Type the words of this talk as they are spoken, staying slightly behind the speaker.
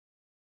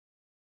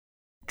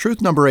Truth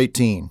number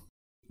 18.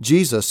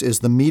 Jesus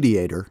is the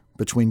mediator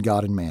between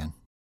God and man.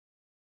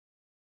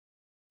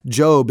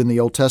 Job in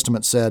the Old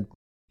Testament said,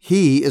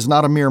 "He is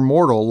not a mere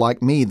mortal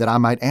like me that I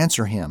might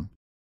answer him,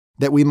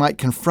 that we might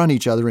confront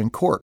each other in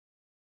court.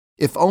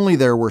 If only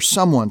there were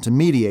someone to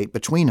mediate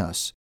between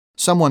us,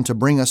 someone to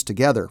bring us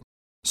together,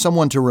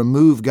 someone to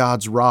remove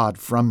God's rod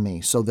from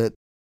me so that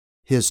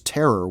His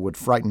terror would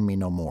frighten me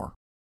no more."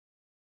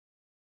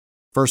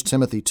 1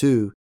 Timothy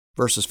 2,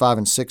 verses 5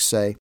 and 6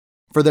 say,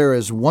 "For there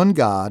is one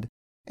God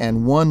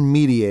and one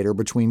mediator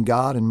between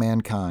God and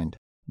mankind,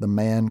 the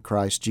man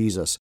Christ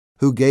Jesus,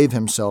 who gave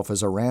himself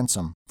as a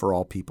ransom for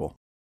all people."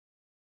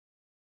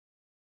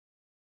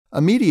 A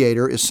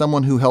mediator is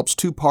someone who helps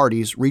two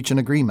parties reach an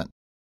agreement,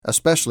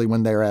 especially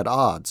when they are at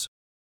odds.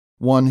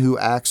 One who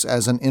acts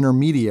as an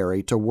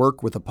intermediary to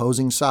work with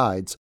opposing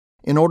sides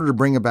in order to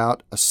bring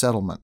about a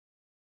settlement.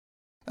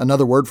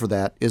 Another word for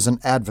that is an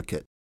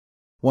advocate,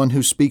 one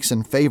who speaks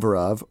in favor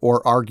of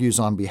or argues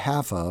on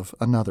behalf of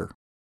another.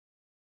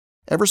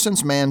 Ever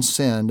since man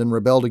sinned and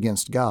rebelled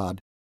against God,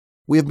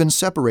 we have been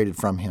separated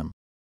from Him,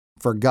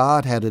 for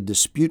God had a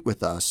dispute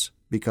with us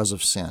because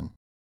of sin.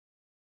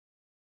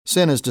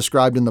 Sin is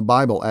described in the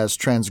Bible as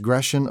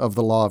transgression of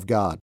the law of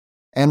God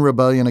and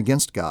rebellion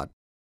against God.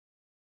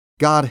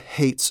 God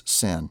hates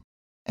sin,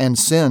 and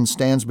sin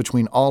stands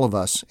between all of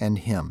us and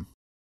Him.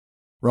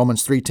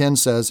 Romans 3:10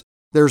 says,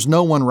 "There's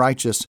no one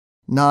righteous,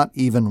 not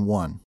even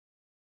one."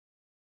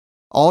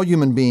 All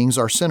human beings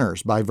are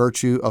sinners by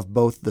virtue of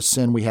both the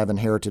sin we have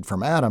inherited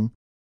from Adam,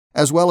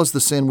 as well as the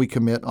sin we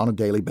commit on a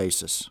daily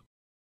basis.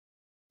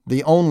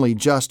 The only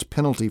just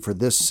penalty for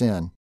this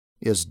sin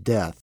is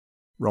death,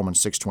 Romans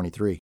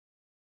 6:23.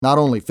 Not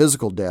only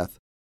physical death,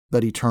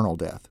 but eternal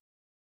death.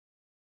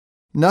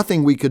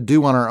 Nothing we could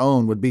do on our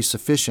own would be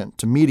sufficient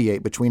to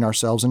mediate between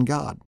ourselves and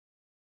God.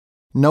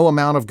 No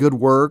amount of good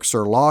works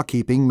or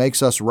law-keeping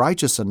makes us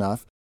righteous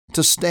enough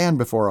to stand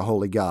before a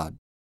holy God.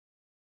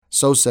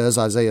 So says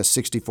Isaiah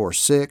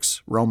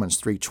 64:6, Romans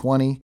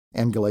 3:20,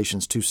 and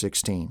Galatians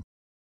 2:16.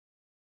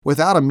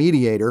 Without a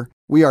mediator,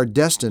 we are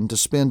destined to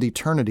spend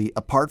eternity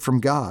apart from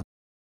God,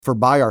 for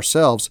by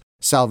ourselves,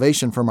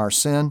 salvation from our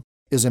sin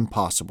is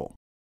impossible.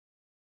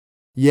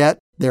 Yet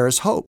there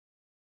is hope.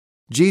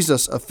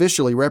 Jesus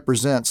officially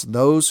represents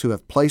those who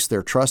have placed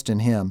their trust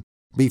in Him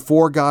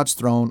before God's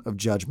throne of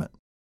judgment.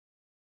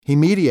 He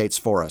mediates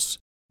for us,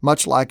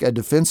 much like a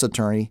defense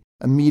attorney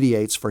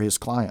mediates for his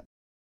client,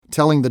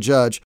 telling the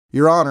judge,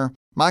 "Your Honor,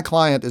 my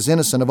client is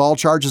innocent of all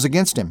charges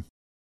against him."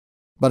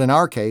 But in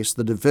our case,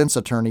 the defense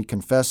attorney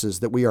confesses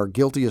that we are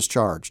guilty as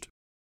charged.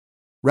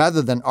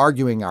 Rather than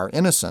arguing our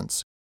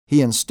innocence,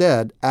 he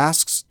instead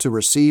asks to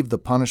receive the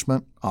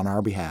punishment on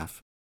our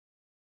behalf.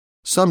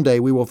 Someday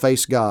we will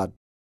face God,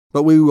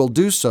 but we will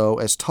do so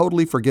as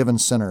totally forgiven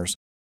sinners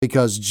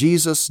because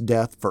Jesus'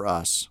 death for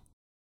us.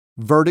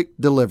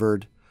 Verdict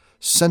delivered,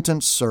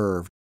 sentence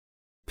served,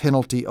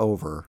 penalty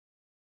over,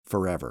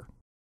 forever.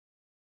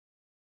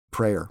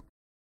 Prayer.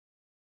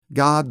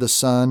 God the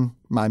Son,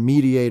 my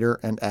mediator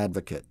and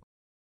advocate.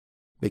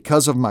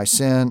 Because of my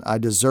sin, I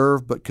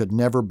deserve but could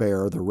never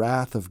bear the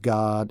wrath of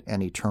God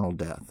and eternal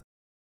death.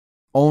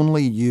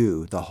 Only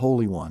you, the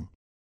Holy One,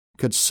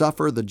 could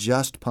suffer the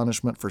just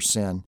punishment for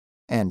sin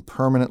and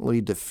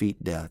permanently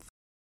defeat death.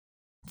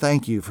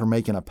 Thank you for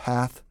making a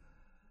path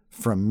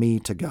from me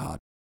to God,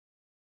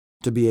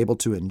 to be able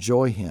to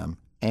enjoy Him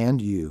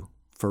and you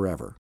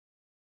forever.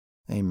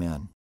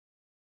 Amen.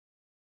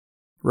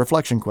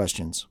 Reflection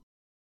questions.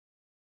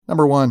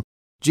 Number 1,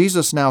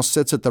 Jesus now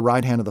sits at the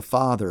right hand of the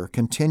Father,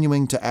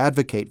 continuing to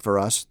advocate for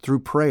us through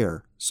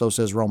prayer, so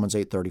says Romans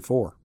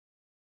 8:34.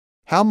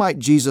 How might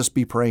Jesus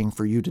be praying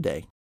for you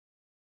today?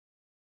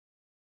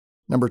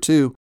 Number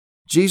 2,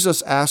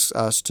 Jesus asks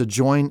us to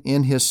join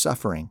in His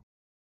suffering,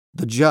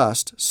 the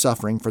just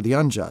suffering for the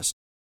unjust,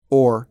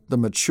 or the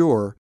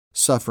mature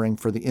suffering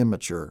for the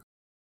immature.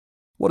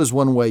 What is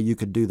one way you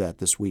could do that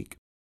this week?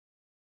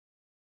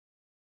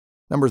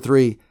 Number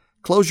 3,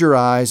 close your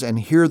eyes and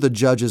hear the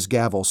judge's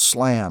gavel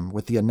slam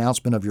with the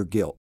announcement of your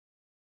guilt.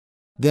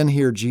 Then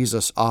hear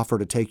Jesus offer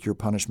to take your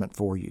punishment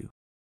for you.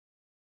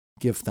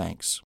 Give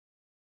thanks.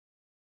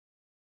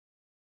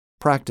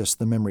 Practice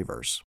the memory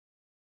verse.